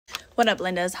What up,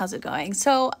 Lindas? How's it going?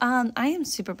 So, I am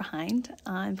super behind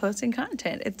on posting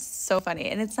content. It's so funny.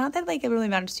 And it's not that like it really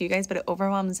matters to you guys, but it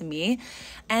overwhelms me.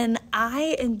 And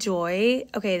I enjoy,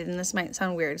 okay, and this might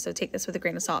sound weird, so take this with a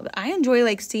grain of salt, but I enjoy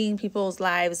like seeing people's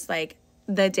lives like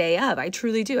the day of. I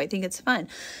truly do. I think it's fun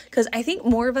because I think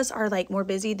more of us are like more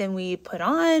busy than we put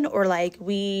on, or like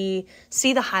we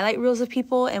see the highlight reels of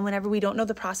people, and whenever we don't know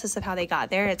the process of how they got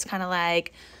there, it's kind of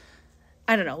like,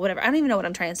 I don't know, whatever. I don't even know what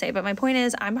I'm trying to say, but my point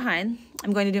is I'm behind.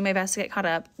 I'm going to do my best to get caught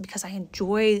up because I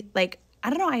enjoy, like, I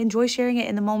don't know, I enjoy sharing it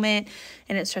in the moment,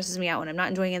 and it stresses me out when I'm not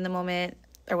enjoying it in the moment,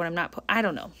 or when I'm not, I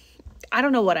don't know. I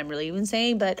don't know what I'm really even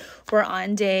saying, but we're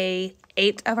on day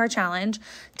 8 of our challenge.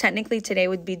 Technically today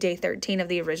would be day 13 of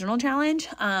the original challenge.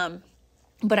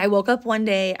 But I woke up one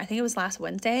day, I think it was last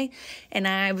Wednesday, and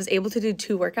I was able to do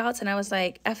 2 workouts, and I was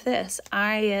like, F this.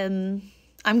 I'm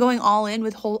going all in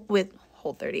with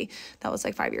Whole 30. That was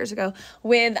like 5 years ago,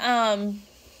 with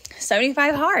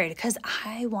 75 hard, because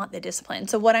I want the discipline.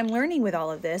 So what I'm learning with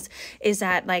all of this is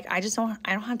that like I don't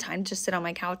have time to just sit on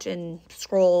my couch and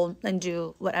scroll and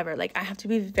do whatever. Like I have to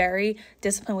be very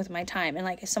disciplined with my time. And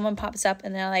like if someone pops up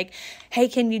and they're like, hey,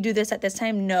 can you do this at this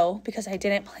time? No, because I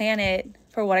didn't plan it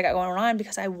for what I got going on,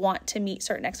 because I want to meet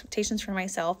certain expectations for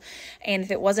myself. And if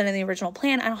it wasn't in the original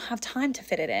plan, I don't have time to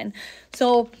fit it in.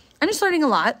 So I'm just learning a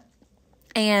lot.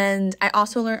 And I'm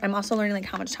also learning like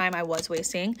how much time I was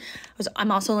wasting.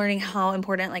 I'm also learning how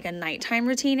important like a nighttime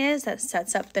routine is that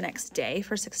sets up the next day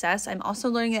for success. I'm also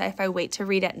learning that if I wait to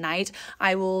read at night,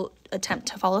 I will attempt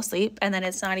to fall asleep, and then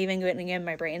it's not even getting in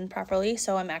my brain properly.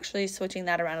 So I'm actually switching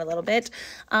that around a little bit.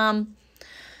 I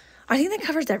think that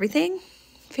covers everything.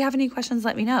 If you have any questions,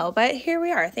 let me know. But here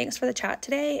we are. Thanks for the chat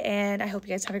today, and I hope you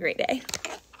guys have a great day.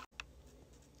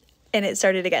 And it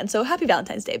started again. So happy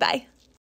Valentine's Day. Bye.